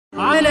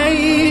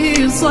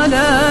عليه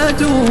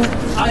الصلاة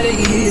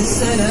عليه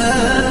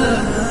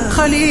السلام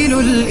خليل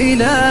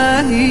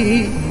الإله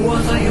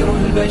وخير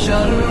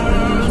البشر.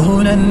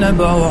 هنا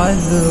النبع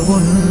عذب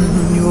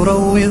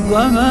يروي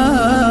الظما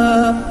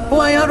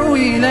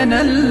ويروي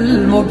لنا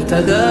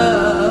المبتدى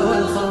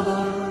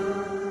والخبر.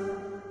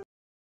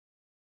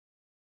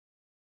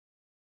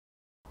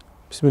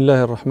 بسم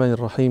الله الرحمن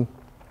الرحيم.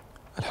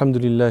 الحمد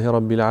لله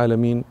رب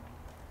العالمين،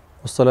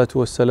 والصلاة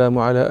والسلام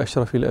على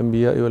أشرف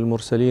الأنبياء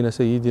والمرسلين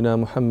سيدنا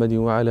محمد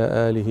وعلى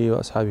آله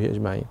وأصحابه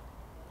أجمعين.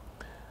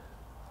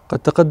 قد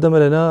تقدم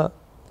لنا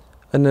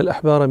أن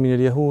الأحبار من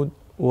اليهود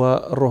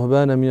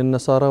والرهبان من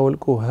النصارى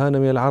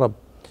والكهان من العرب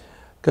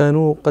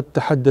كانوا قد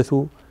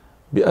تحدثوا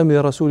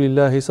بأمر رسول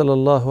الله صلى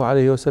الله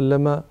عليه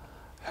وسلم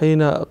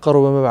حين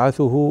قرب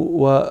مبعثه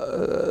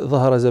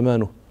وظهر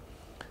زمانه.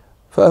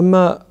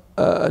 فأما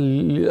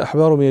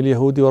الأحبار من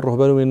اليهود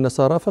والرهبان من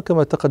النصارى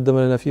فكما تقدم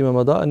لنا فيما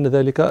مضى أن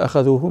ذلك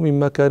أخذوه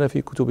مما كان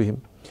في كتبهم،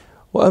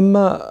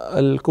 وأما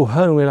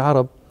الكهان من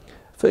العرب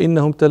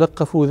فإنهم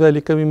تلقفوا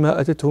ذلك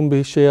مما أتتهم به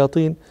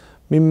الشياطين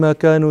مما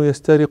كانوا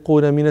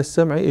يسترقون من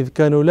السمع، إذ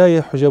كانوا لا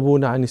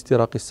يحجبون عن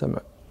استراق السمع،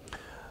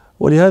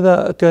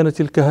 ولهذا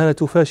كانت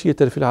الكهانة فاشية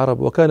في العرب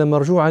وكان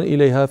مرجوعا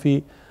إليها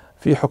في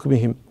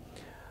حكمهم.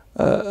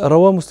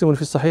 روى مسلم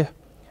في الصحيح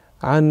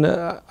عن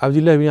عبد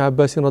الله بن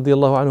عباس رضي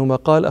الله عنهما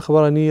قال: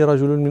 أخبرني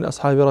رجل من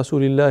أصحاب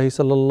رسول الله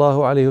صلى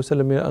الله عليه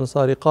وسلم من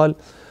الأنصار قال: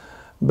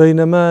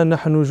 بينما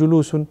نحن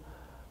جلوس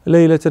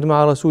ليلة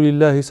مع رسول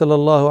الله صلى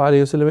الله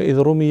عليه وسلم إذ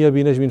رمي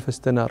بنجم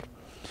فاستنار،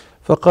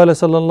 فقال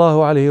صلى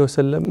الله عليه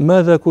وسلم: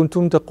 ماذا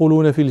كنتم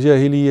تقولون في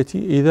الجاهلية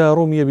إذا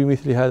رمي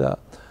بمثل هذا؟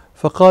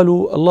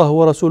 فقالوا: الله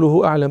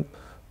ورسوله أعلم،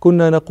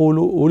 كنا نقول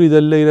ولد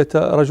الليلة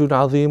رجل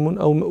عظيم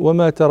أو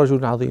ومات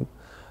رجل عظيم.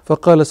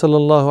 فقال صلى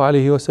الله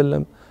عليه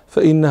وسلم: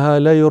 فإنها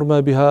لا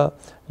يرمى بها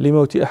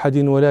لموت أحد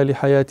ولا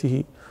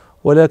لحياته،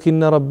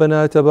 ولكن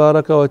ربنا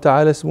تبارك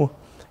وتعالى اسمه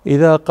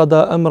إذا قضى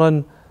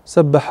أمرا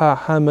سبح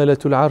حاملة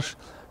العرش،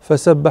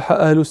 فسبح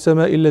أهل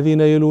السماء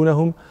الذين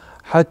يلونهم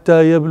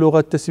حتى يبلغ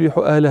التسبيح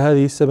أهل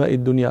هذه السماء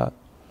الدنيا.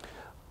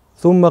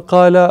 ثم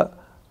قال: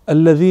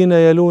 الذين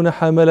يلون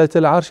حملة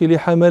العرش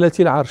لحملة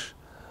العرش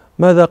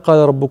ماذا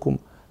قال ربكم؟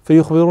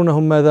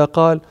 فيخبرونهم ماذا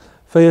قال،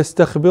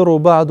 فيستخبر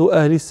بعض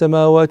أهل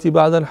السماوات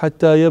بعضا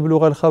حتى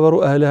يبلغ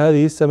الخبر أهل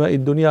هذه السماء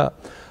الدنيا،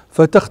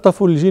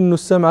 فتخطف الجن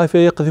السمع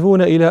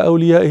فيقذفون إلى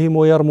أوليائهم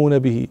ويرمون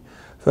به،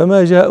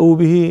 فما جاءوا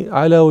به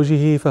على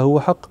وجهه فهو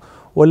حق،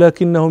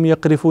 ولكنهم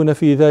يقذفون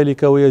في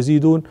ذلك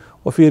ويزيدون،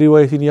 وفي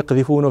رواية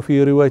يقذفون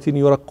وفي رواية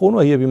يرقون،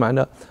 وهي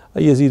بمعنى أن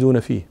يزيدون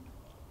فيه.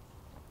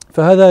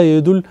 فهذا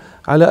يدل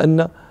على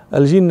أن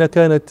الجن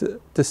كانت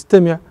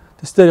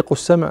تسترق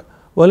السمع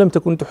ولم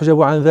تكن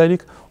تحجب عن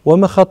ذلك،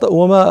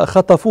 وما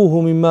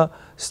خطفوه مما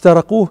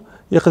استرقوه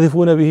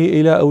يقذفون به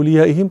إلى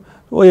أوليائهم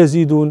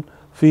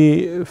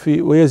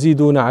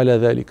ويزيدون على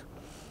ذلك.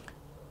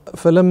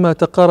 فلما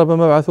تقارب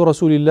مبعث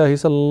رسول الله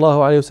صلى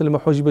الله عليه وسلم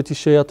حجبت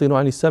الشياطين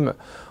عن السمع،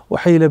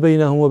 وحيل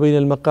بينهم وبين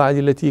المقاعد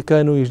التي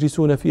كانوا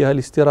يجلسون فيها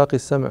لاستراق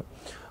السمع،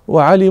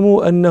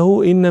 وعلموا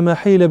أنه إنما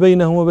حيل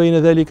بينهم وبين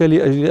ذلك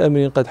لأجل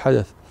أمر قد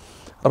حدث.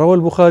 روى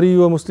البخاري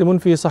ومسلم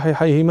في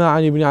صحيحيهما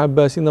عن ابن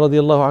عباس رضي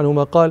الله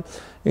عنهما قال: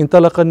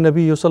 انطلق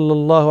النبي صلى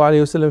الله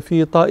عليه وسلم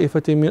في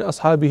طائفة من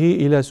أصحابه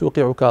إلى سوق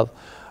عكاظ.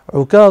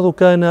 عكاظ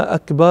كان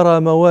أكبر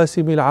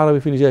مواسم العرب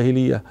في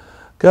الجاهلية،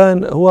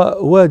 كان هو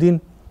واد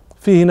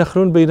فيه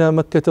نخل بين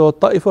مكة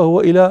والطائف،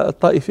 وهو إلى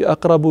الطائف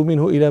أقرب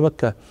منه إلى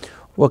مكة،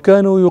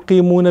 وكانوا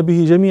يقيمون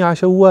به جميع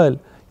شوال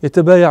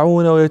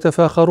يتبايعون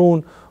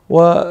ويتفاخرون،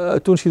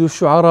 وتنشد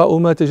الشعراء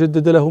ما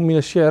تجدد لهم من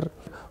الشعر،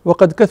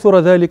 وقد كثر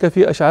ذلك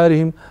في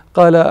أشعارهم.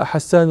 قال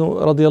حسان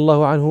رضي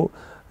الله عنه: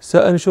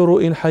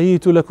 سأنشر إن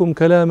حييت لكم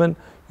كلاما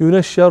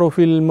ينشر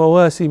في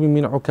المواسم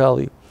من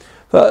عكاظ.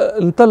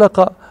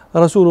 فانطلق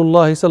رسول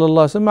الله صلى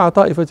الله عليه وسلم مع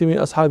طائفة من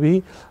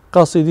أصحابه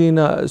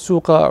قاصدين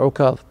سوق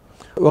عكاظ،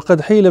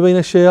 وقد حيل بين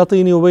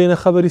الشياطين وبين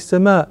خبر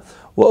السماء،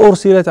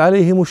 وأرسلت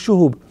عليهم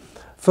الشهب،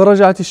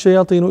 فرجعت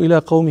الشياطين إلى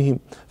قومهم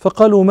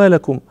فقالوا: ما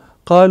لكم؟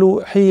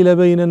 قالوا: حيل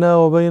بيننا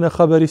وبين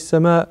خبر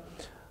السماء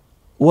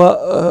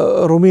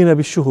ورمينا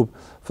بالشهب.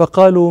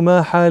 فقالوا: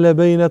 ما حال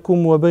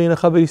بينكم وبين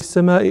خبر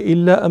السماء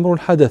إلا أمر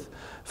حدث،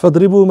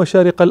 فاضربوا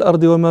مشارق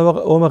الأرض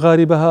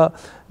ومغاربها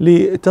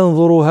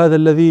لتنظروا هذا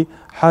الذي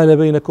حال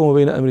بينكم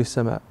وبين أمر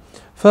السماء.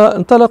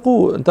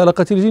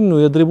 انطلقت الجن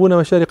يضربون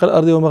مشارق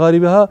الأرض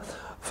ومغاربها،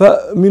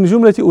 فمن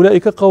جملة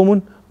أولئك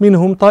قوم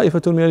منهم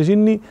طائفة من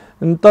الجن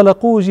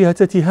انطلقوا جهة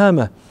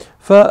تهامة،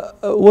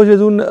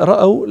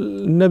 رأوا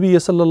النبي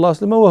صلى الله عليه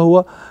وسلم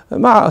وهو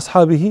مع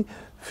أصحابه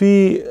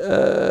في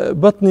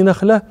بطن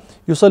نخلة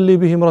يصلي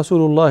بهم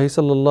رسول الله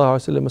صلى الله عليه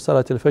وسلم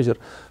صلاة الفجر،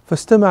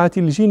 فاستمعت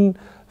الجن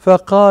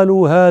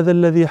فقالوا: هذا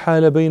الذي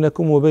حال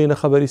بينكم وبين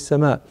خبر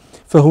السماء.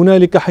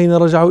 فهنالك حين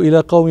رجعوا إلى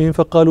قومهم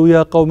فقالوا: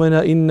 يا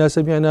قومنا إنا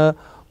سمعنا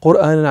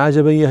قرآنا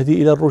عجبا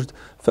يهدي إلى الرشد،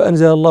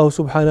 فأنزل الله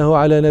سبحانه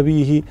على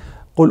نبيه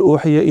قل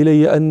أوحي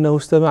إلي أنه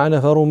استمع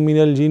نفر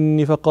من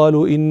الجن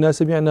فقالوا إنا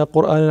سمعنا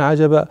قرآنا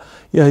عجبا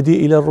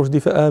يهدي إلى الرشد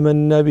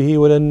فآمنا به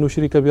ولن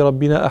نشرك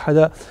بربنا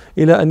أحدا،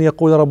 إلى أن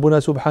يقول ربنا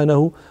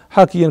سبحانه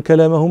حاكيا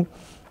كلامهم: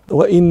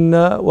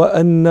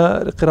 وأن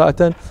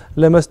قراءة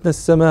لمسنا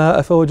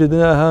السماء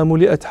فوجدناها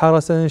ملئت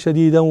حرسا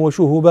شديدا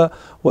وشهبا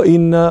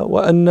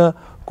وأن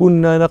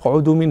كنا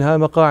نقعد منها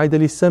مقاعد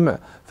للسمع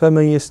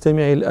فمن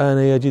يستمع الآن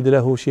يجد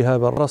له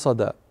شهابا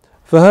رصدا.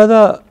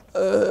 فهذا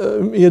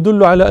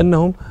يدل على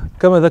أنهم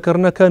كما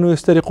ذكرنا كانوا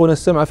يسترقون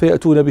السمع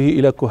فيأتون به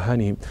إلى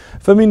كهانهم.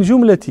 فمن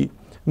جملة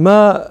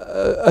ما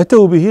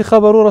أتوا به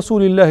خبر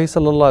رسول الله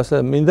صلى الله عليه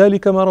وسلم، من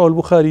ذلك ما رواه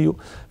البخاري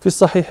في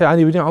الصحيح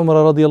عن ابن عمر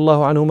رضي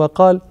الله عنهما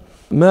قال: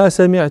 ما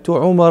سمعت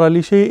عمر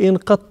لشيء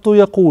قط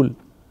يقول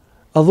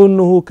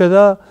أظنه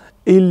كذا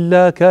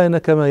إلا كان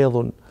كما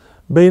يظن،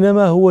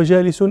 بينما هو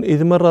جالس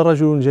إذ مر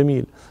رجل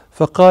جميل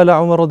فقال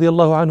عمر رضي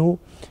الله عنه: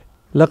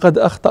 لقد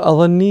أخطأ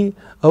ظني،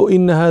 أو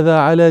إن هذا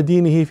على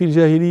دينه في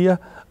الجاهلية،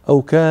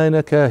 أو كان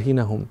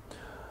كاهنهم،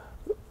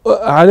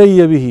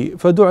 علي به.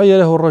 فدعي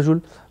له الرجل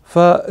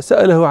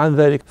فسأله عن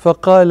ذلك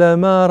فقال: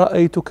 ما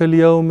رأيتك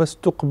اليوم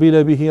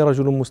استقبل به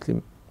رجل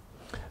مسلم.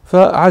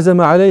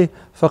 فعزم عليه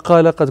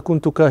فقال: قد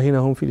كنت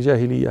كاهنهم في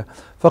الجاهلية.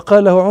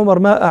 فقال له عمر: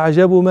 ما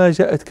أعجب ما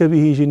جاءتك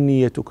به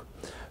جنيتك.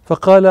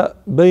 فقال: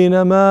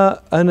 بينما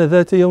أنا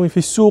ذات يوم في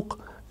السوق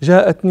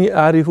جاءتني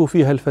أعرف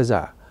فيها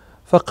الفزع،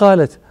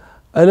 فقالت: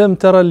 ألم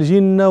ترى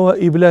الجن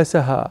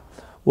وإبلاسها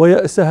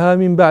ويأسها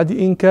من بعد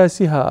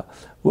إنكاسها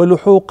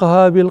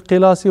ولحوقها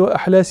بالقلاص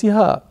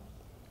وأحلاسها؟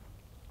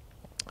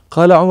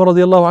 قال عمر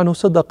رضي الله عنه: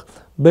 صدق،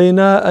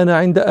 بينا أنا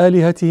عند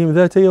آلهتهم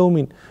ذات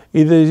يوم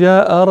إذا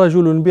جاء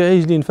رجل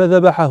بعجل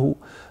فذبحه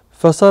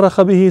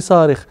فصرخ به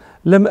صارخ،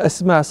 لم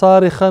أسمع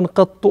صارخا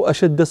قط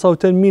أشد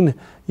صوتا منه،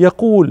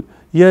 يقول: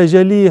 يا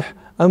جليح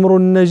أمر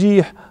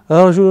نجيح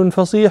رجل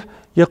فصيح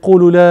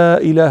يقول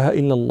لا إله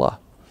إلا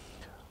الله.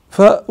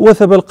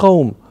 فوثب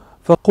القوم،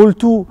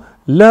 فقلت: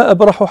 لا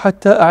أبرح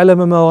حتى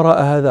أعلم ما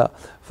وراء هذا.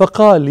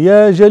 فقال: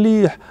 يا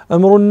جليح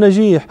أمر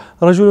نجيح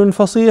رجل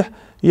فصيح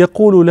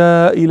يقول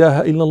لا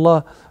إله إلا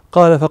الله.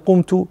 قال: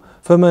 فقمت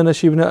فما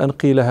نشبنا أن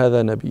قيل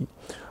هذا نبي.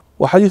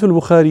 وحديث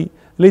البخاري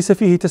ليس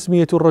فيه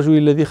تسمية الرجل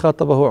الذي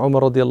خاطبه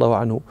عمر رضي الله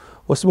عنه،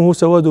 واسمه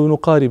سواد بن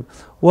قارب،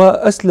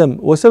 وأسلم،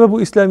 وسبب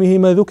إسلامه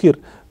ما ذكر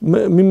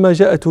مما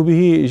جاءت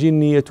به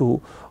جنيته.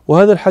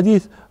 وهذا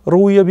الحديث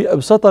روي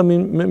بأبسط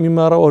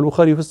مما رواه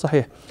البخاري في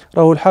الصحيح،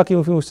 رواه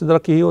الحاكم في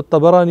مستدركه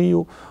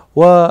والطبراني،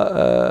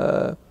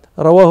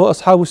 ورواه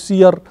أصحاب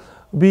السير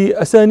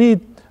بأسانيد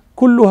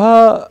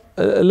كلها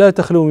لا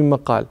تخلو من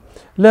مقال،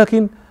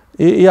 لكن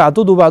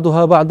يعضد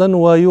بعضها بعضا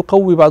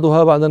ويقوي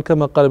بعضها بعضا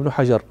كما قال ابن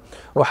حجر.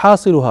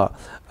 وحاصلها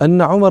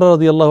أن عمر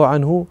رضي الله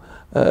عنه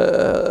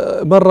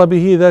مر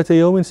به ذات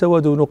يوم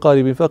سواد بن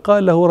قارب،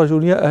 فقال له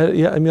رجل: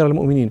 يا أمير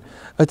المؤمنين،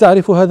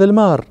 أتعرف هذا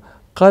المار؟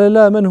 قال: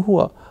 لا، من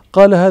هو؟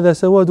 قال: هذا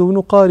سواد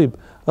بن قارب،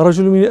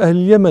 رجل من أهل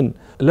اليمن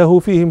له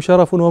فيهم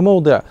شرف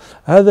وموضع،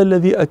 هذا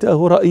الذي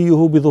أتاه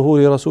رأيه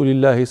بظهور رسول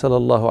الله صلى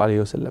الله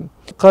عليه وسلم.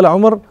 قال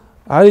عمر: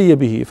 علي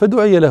به.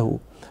 فدعي له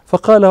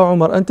فقال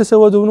عمر: أنت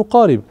سواد بن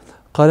قارب؟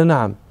 قال: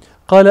 نعم.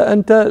 قال: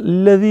 أنت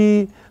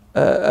الذي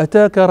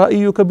أتاك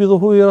رأيك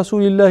بظهور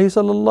رسول الله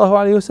صلى الله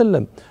عليه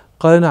وسلم؟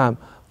 قال: نعم.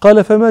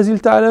 قال: فما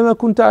زلت على ما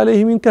كنت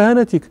عليه من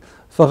كهنتك؟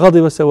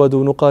 فغضب سواد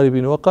بن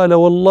قارب وقال: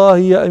 والله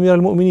يا أمير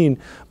المؤمنين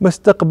ما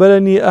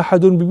استقبلني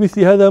أحد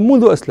بمثل هذا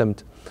منذ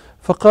أسلمت.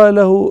 فقال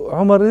له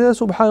عمر: يا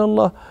سبحان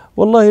الله،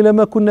 والله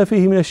لما كنا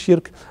فيه من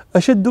الشرك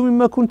أشد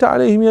مما كنت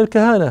عليه من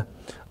الكهانة،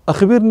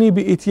 أخبرني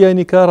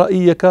بإتيانك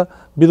رأيك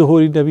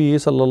بظهور النبي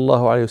صلى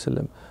الله عليه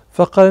وسلم.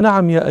 فقال: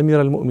 نعم يا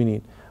أمير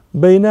المؤمنين،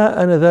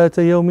 بينا أنا ذات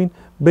يوم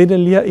بين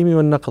اليائم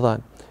والنقضان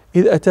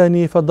إذ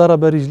أتاني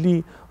فضرب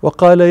رجلي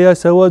وقال: يا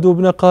سواد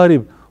بن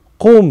قارب،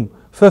 قم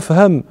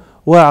فافهم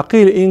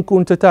واعقل إن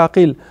كنت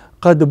تعقل،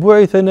 قد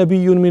بعث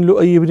نبي من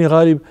لؤي بن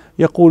غالب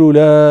يقول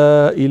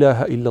لا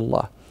إله إلا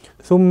الله.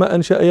 ثم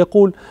أنشأ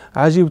يقول: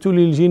 عجبت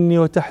للجن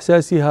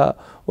وتحساسها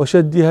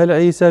وشدها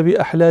العيسى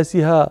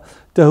بأحلاسها،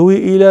 تهوي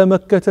إلى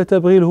مكة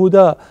تبغي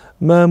الهدى،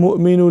 ما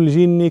مؤمن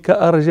الجن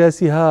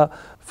كأرجاسها،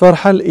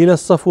 فارحل إلى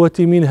الصفوة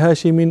من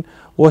هاشم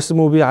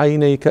واسم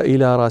بعينيك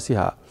إلى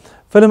راسها.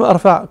 فلم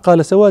أرفع،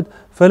 قال سواد: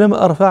 فلم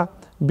أرفع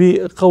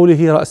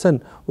بقوله رأسا،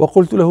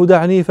 وقلت له: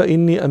 دعني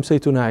فإني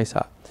أمسيت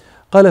ناعسا.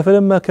 قال: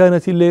 فلما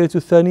كانت الليلة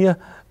الثانية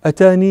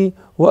أتاني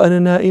وأنا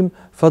نائم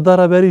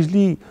فضرب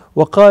رجلي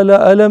وقال: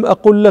 ألم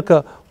أقل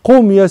لك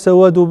قم يا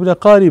سواد بن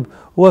قارب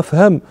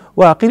وافهم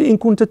واعقل إن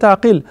كنت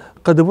تعقل،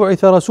 قد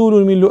بعث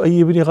رسول من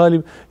لؤي بن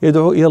غالب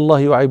يدعو إلى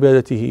الله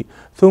وعبادته.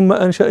 ثم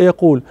أنشأ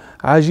يقول: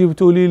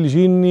 عجبت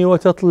للجن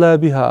وتطلى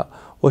بها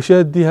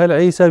وشدها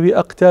العيسى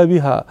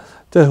بأقتابها،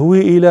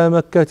 تهوي إلى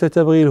مكة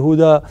تبغي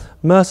الهدى،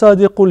 ما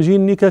صادق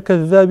الجن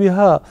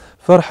ككذابها،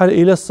 فارحل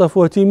إلى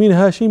الصفوة من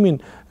هاشم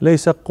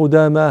ليس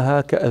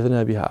قداماها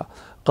كأذنابها.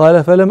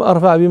 قال: فلم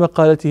أرفع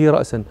بمقالته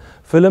رأسا،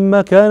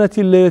 فلما كانت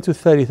الليلة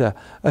الثالثة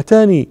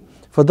أتاني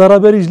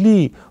فضرب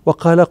رجلي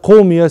وقال: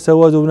 قوم يا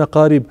سواد بن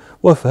قارب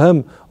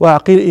وافهم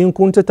واعقل إن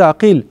كنت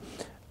تعقل،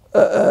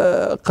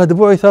 قد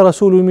بعث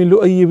رسول من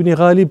لؤي بن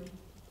غالب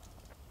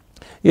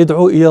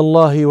يدعو إلى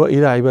الله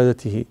وإلى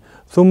عبادته.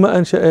 ثم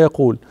أنشأ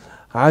يقول: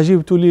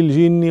 عجبت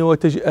للجن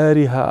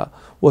وتجآرها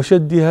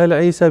وشدها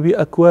العيس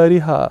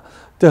بأكوارها،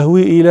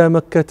 تهوي إلى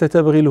مكة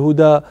تبغي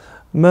الهدى،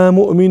 ما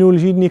مؤمن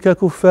الجن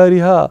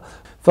ككفارها،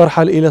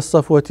 فارحل إلى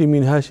الصفوة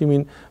من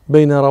هاشم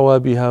بين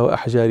روابها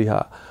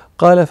وأحجارها.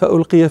 قال: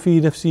 فألقي في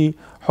نفسي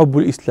حب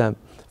الإسلام،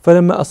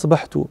 فلما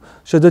أصبحت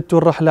شددت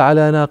الرحل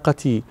على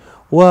ناقتي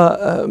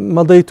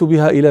ومضيت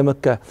بها إلى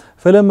مكة،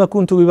 فلما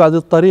كنت ببعض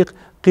الطريق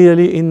قيل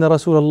لي إن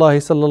رسول الله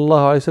صلى الله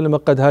عليه وسلم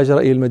قد هاجر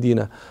إلى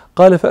المدينة.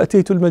 قال: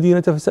 فأتيت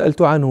المدينة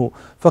فسألت عنه،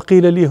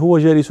 فقيل لي هو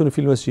جالس في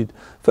المسجد.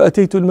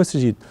 فأتيت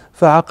المسجد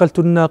فعقلت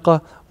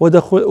الناقة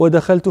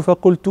ودخلت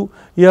فقلت: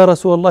 يا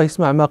رسول الله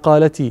اسمع ما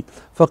قالتي.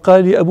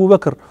 فقال لي أبو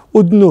بكر: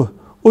 أدنه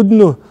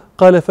أدنه.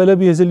 قال: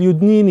 فلم يزل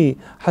يدنيني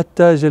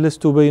حتى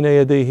جلست بين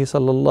يديه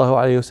صلى الله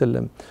عليه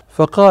وسلم،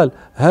 فقال: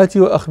 هات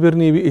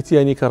وأخبرني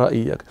بإتيانك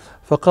رأيك.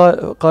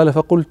 قال: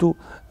 فقلت: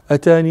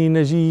 أتاني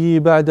نجيي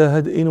بعد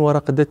هدء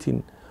ورقدة،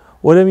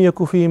 ولم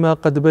يك فيما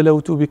قد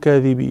بلوت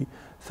بكاذبي،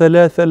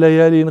 3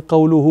 ليال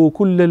قوله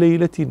كل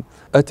ليلة،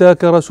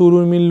 أتاك رسول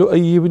من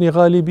لؤي بن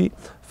غالب،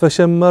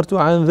 فشمرت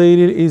عن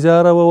ذيل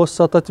الإزار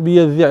ووسطت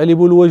بي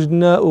الذعلب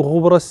الوجناء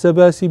غبر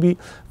السباسب،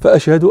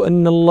 فأشهد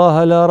أن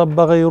الله لا رب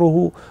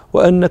غيره،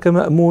 وأنك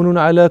مأمون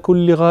على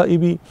كل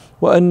غائب،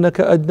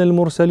 وأنك أدنى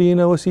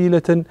المرسلين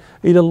وسيلة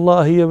إلى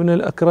الله يا ابن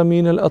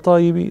الأكرمين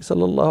الأطايب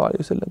صلى الله عليه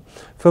وسلم،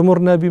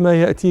 فمرنا بما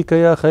يأتيك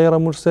يا خير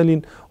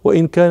مرسل،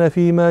 وإن كان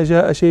فيما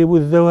جاء شيب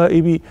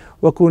الذوائب،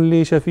 وكن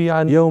لي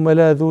شفيعا يوم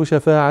لا ذو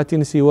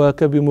شفاعة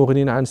سواك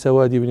بمغن عن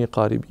سواد بن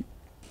قارب.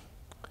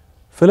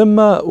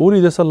 فلما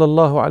ولد صلى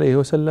الله عليه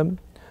وسلم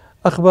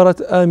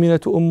أخبرت آمنة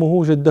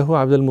أمه جده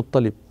عبد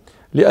المطلب،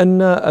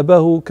 لأن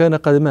أباه كان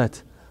قد مات،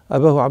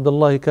 أباه عبد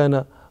الله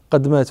كان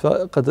قد مات،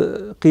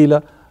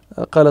 فقد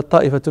قالت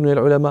طائفة من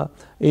العلماء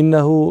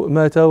إنه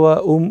مات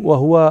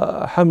وهو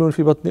حمل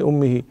في بطن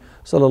أمه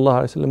صلى الله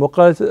عليه وسلم،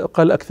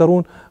 قال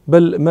أكثرون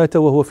بل مات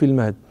وهو في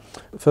المهد.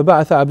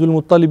 فبعث عبد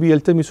المطلب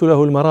يلتمس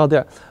له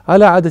المراضع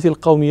على عادة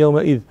القوم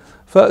يومئذ،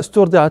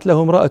 فاسترضعت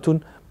له امرأة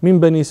من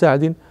بني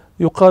سعد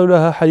يقال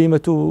لها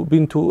حليمة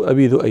بنت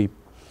أبي ذؤيب.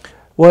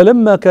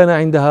 ولما كان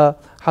عندها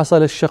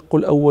حصل الشق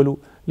الأول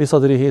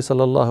لصدره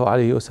صلى الله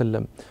عليه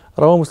وسلم.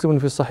 روى مسلم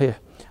في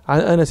الصحيح عن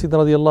أنس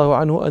رضي الله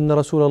عنه أن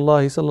رسول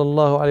الله صلى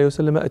الله عليه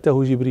وسلم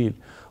أتاه جبريل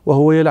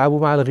وهو يلعب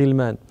مع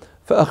الغلمان،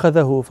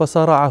 فأخذه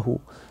فصرعه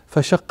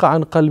فشق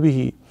عن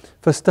قلبه،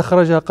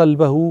 فاستخرج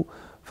قلبه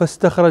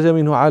فاستخرج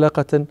منه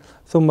علقة،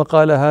 ثم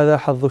قال: هذا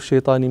حظ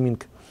الشيطان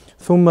منك،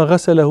 ثم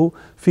غسله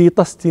في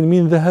طست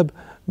من ذهب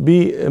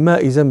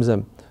بماء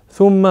زمزم،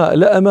 ثم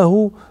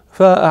لأمه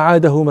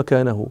فأعاده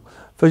مكانه.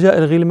 فجاء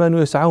الغلمان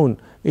يسعون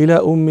إلى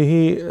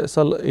أمه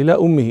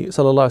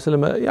صلى الله عليه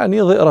وسلم،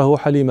 يعني ضئره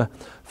حليمة،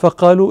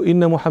 فقالوا: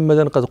 إن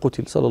محمدا قد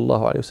قتل صلى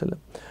الله عليه وسلم،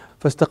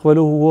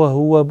 فاستقبلوه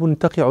وهو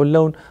منتقع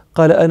اللون.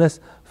 قال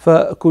أنس: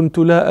 فكنت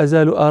لا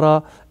أزال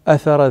أرى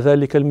أثر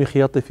ذلك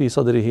المخيط في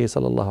صدره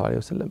صلى الله عليه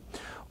وسلم.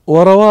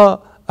 وروى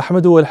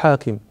أحمد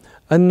والحاكم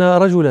أن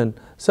رجلا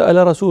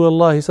سأل رسول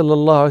الله صلى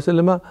الله عليه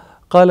وسلم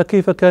قال: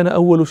 كيف كان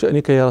أول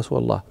شأنك يا رسول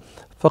الله؟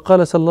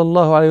 فقال صلى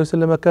الله عليه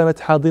وسلم: كانت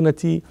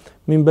حاضنتي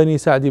من بني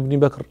سعد بن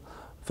بكر،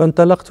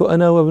 فانطلقت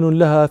أنا وابن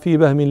لها في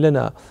بهم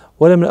لنا،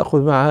 ولم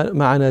نأخذ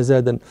معنا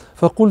زادا،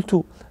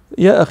 فقلت: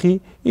 يا أخي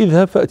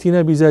اذهب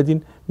فأتنا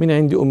بزاد من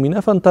عند أمنا.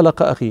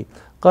 فانطلق أخي.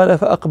 قال: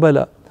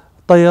 فأقبل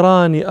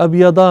طيران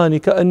أبيضان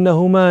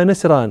كأنهما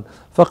نسران،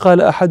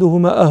 فقال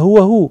أحدهما: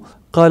 أهوه؟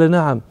 قال: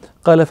 نعم.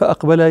 قال: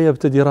 فأقبلا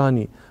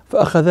يبتدراني،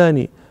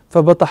 فأخذاني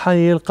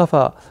فبطحني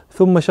القفا،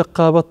 ثم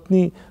شقا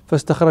بطني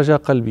فاستخرجا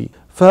قلبي،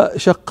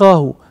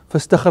 فشقاه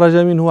فاستخرج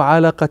منه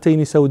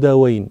علقتين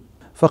سوداوين،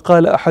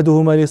 فقال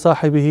أحدهما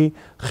لصاحبه: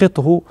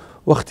 خطه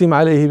واختم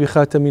عليه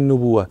بخاتم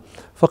النبوة.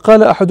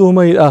 فقال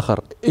أحدهما للآخر: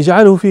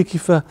 اجعله في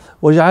كفة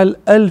واجعل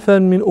 1000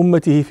 من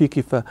أمته في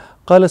كفة.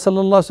 قال صلى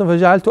الله عليه وسلم: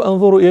 فجعلت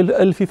أنظر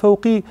إلى 1000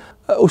 فوقي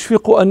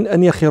أشفق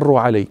أن يخروا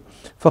علي.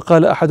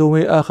 فقال أحدهما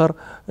للآخر: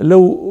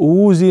 لو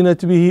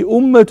وزنت به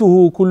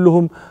أمته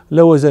كلهم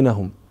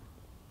لوزنهم.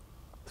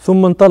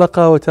 ثم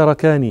انطلقا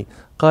وتركاني.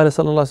 قال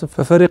صلى الله عليه وسلم: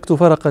 ففرقت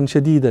فرقا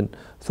شديدا،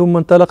 ثم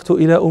انطلقت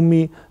إلى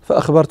أمي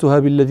فأخبرتها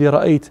بالذي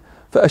رأيت،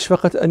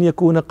 فأشفقت أن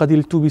يكون قد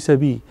التبس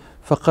بي،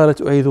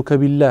 فقالت: أعيذك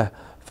بالله،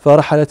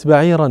 فرحلت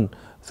بعيرا،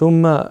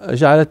 ثم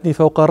جعلتني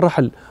فوق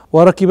الرحل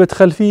وركبت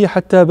خلفي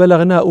حتى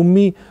بلغنا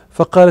أمي،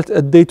 فقالت: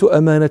 أديت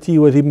أمانتي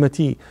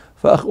وذمتي،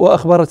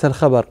 وأخبرتها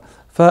الخبر،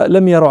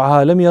 فلم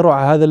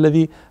يرع هذا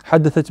الذي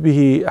حدثت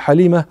به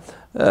حليمة،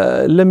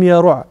 لم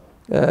يرع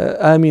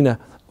آمنة،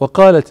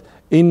 وقالت: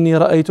 إني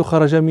رأيت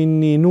خرج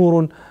مني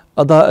نور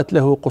أضاءت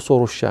له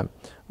قصور الشام.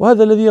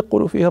 وهذا الذي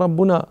يقول فيه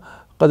ربنا: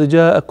 قد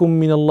جاءكم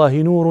من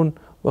الله نور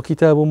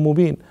وكتاب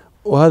مبين.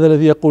 وهذا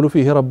الذي يقول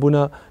فيه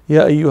ربنا: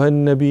 يا أيها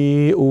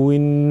النبي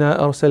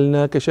إنا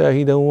أرسلناك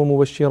شاهدا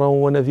ومبشرا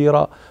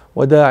ونذيرا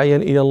وداعيا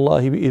إلى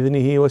الله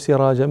بإذنه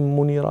وسراجا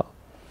منيرا.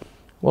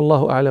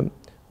 والله أعلم،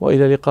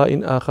 وإلى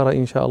لقاء آخر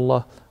إن شاء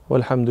الله،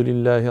 والحمد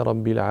لله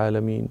رب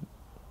العالمين.